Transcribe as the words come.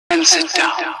and sit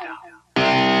down.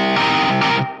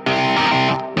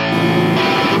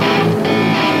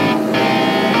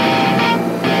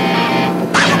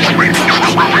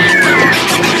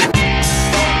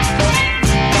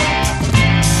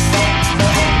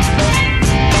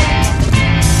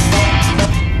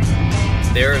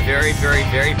 They're a very, very,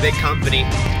 very big company.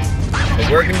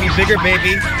 But we're gonna be bigger,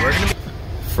 baby. We're gonna be...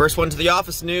 First one to the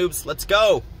office, noobs. Let's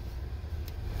go.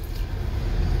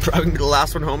 Probably gonna be the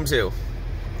last one home, too.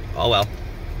 Oh, well.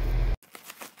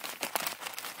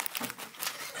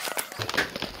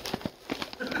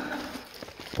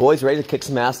 Boys, ready to kick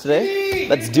some ass today?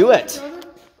 Let's do it.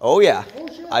 Oh, yeah.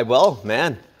 I will,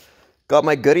 man. Got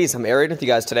my goodies. I'm aerating with you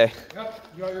guys today. Yep.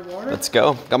 You got your water? Let's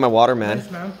go. Got my water, man.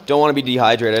 Nice, man. Don't want to be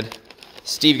dehydrated.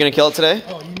 Steve, you gonna kill it today?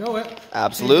 Oh, you know it.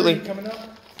 Absolutely. Coming up.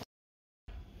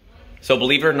 So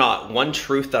believe it or not, one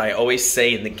truth that I always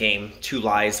say in the game, 2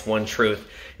 lies, 1 truth,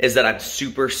 is that I'm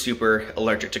super, super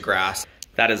allergic to grass.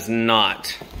 That is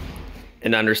not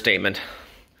an understatement.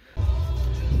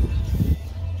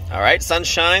 All right,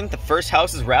 sunshine, the first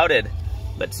house is routed.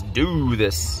 Let's do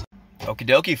this. Okie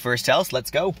dokie, first house,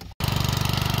 let's go.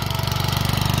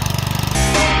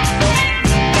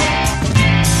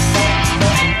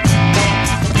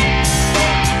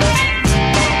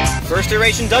 First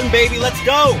aeration done, baby, let's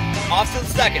go. Off to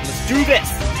the second, let's do this.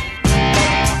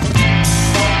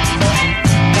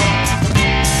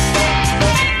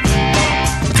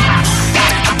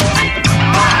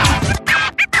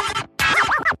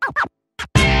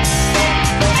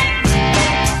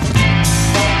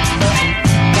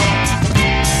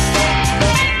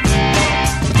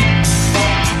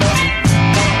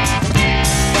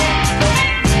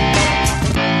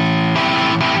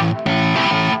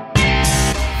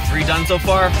 3 done so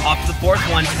far, off to the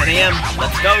 4th one, 10 a.m.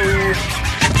 Let's go.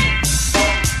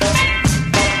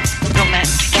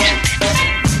 Romantic, isn't it?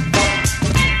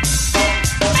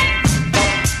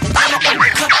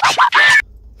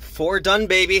 4 done,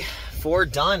 baby. 4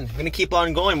 done. I'm gonna keep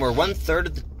on going. We're 1/3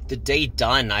 of the day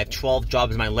done. I have 12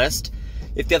 jobs on my list.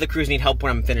 If the other crews need help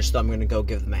when I'm finished, though, I'm gonna go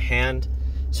give them a hand.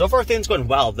 So far, things going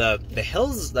well. The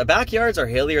hills, the backyards are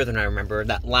hillier than I remember.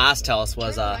 That last house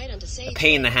was a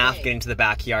pain and a half getting to the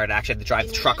backyard. I actually had to drive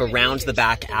the truck around to the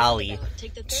back alley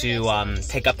to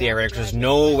pick up the area because there's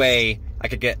no way I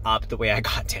could get up the way I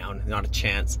got down. Not a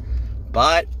chance.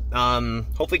 But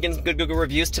hopefully getting some good Google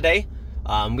reviews today.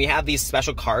 We have these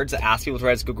special cards that ask people to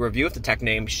write us a Google review if the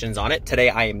technician's on it. Today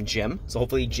I am Jim, so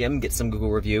hopefully Jim gets some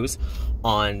Google reviews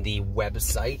on the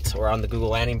website or on the Google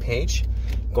landing page.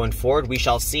 Going forward, we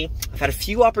shall see. I've had a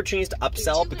few opportunities to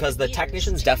upsell because the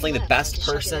technician's definitely the best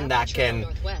person that can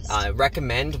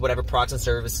recommend whatever products and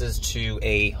services to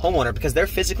a homeowner because they're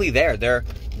physically there.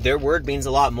 Their word means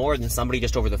a lot more than somebody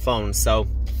just over the phone. So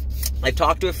I've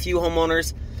talked to a few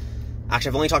homeowners. Actually,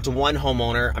 I've only talked to 1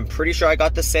 homeowner. I'm pretty sure I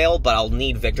got the sale, but I'll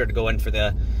need Victor to go in for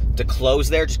to close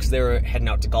there just because they were heading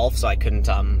out to golf, so I couldn't,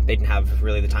 they didn't have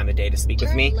really the time of day to speak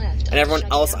with me. And everyone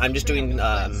else, I'm just doing,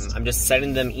 I'm just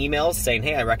sending them emails saying,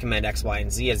 hey, I recommend X, Y,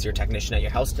 and Z as your technician at your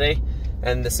house today,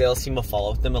 and the sales team will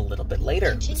follow with them a little bit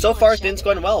later. So far, things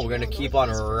going well. We're going to keep on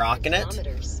rocking it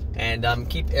and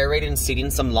keep aerating and seeding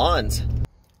some lawns.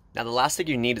 Now, the last thing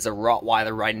you need is a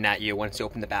Rottweiler riding at you once you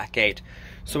open the back gate.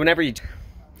 So whenever you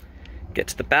get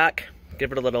to the back,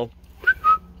 give it a little.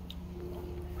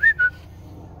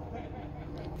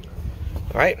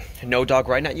 All right, no dog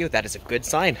riding at you, that is a good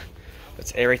sign.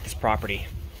 Let's aerate this property.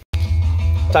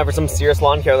 Time for some serious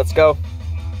lawn care, let's go.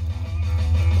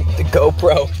 The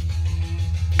GoPro.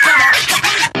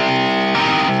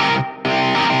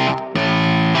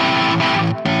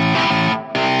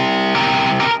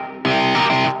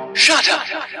 Shut up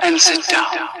and sit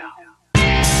down.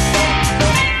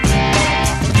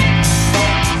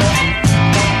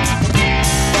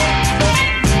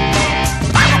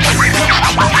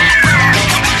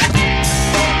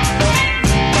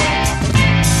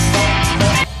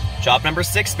 Job number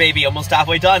 6, baby, almost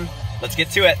halfway done. Let's get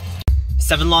to it.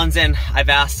 7 lawns in. I've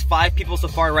asked 5 people so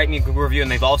far to write me a Google review and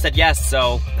they've all said yes,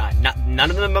 so none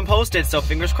of them have been posted, so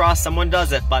fingers crossed someone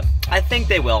does it, but I think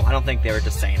they will. I don't think they were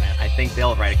just saying it. I think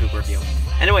they'll write a Google review.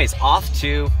 Anyways, off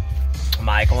to,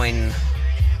 I'm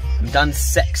done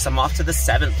 6. I'm off to the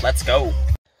 7th. Let's go.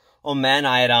 Oh man,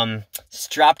 I had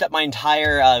strapped up my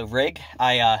entire rig.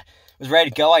 I was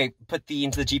ready to go. I put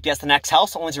into the GPS the next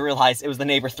house, only to realize it was the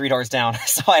neighbor 3 doors down.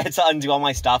 So I had to undo all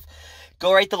my stuff,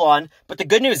 go right the lawn. But the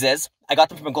good news is, I got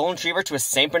them from a Golden Retriever to a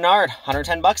St. Bernard.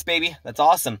 110 bucks, baby. That's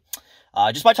awesome.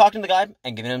 Just by talking to the guy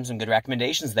and giving him some good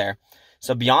recommendations there.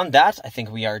 So beyond that, I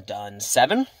think we are done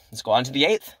 7. Let's go on to the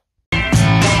 8th.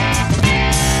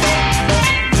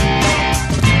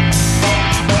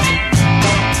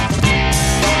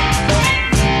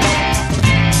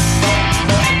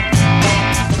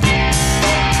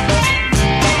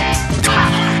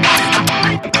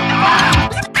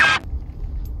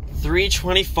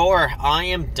 3:24. I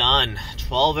am done.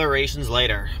 12 aerations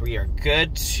later. We are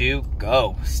good to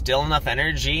go. Still enough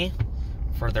energy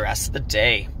for the rest of the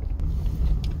day.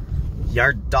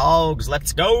 Yard dogs,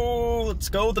 let's go. Let's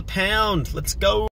go the pound. Let's go.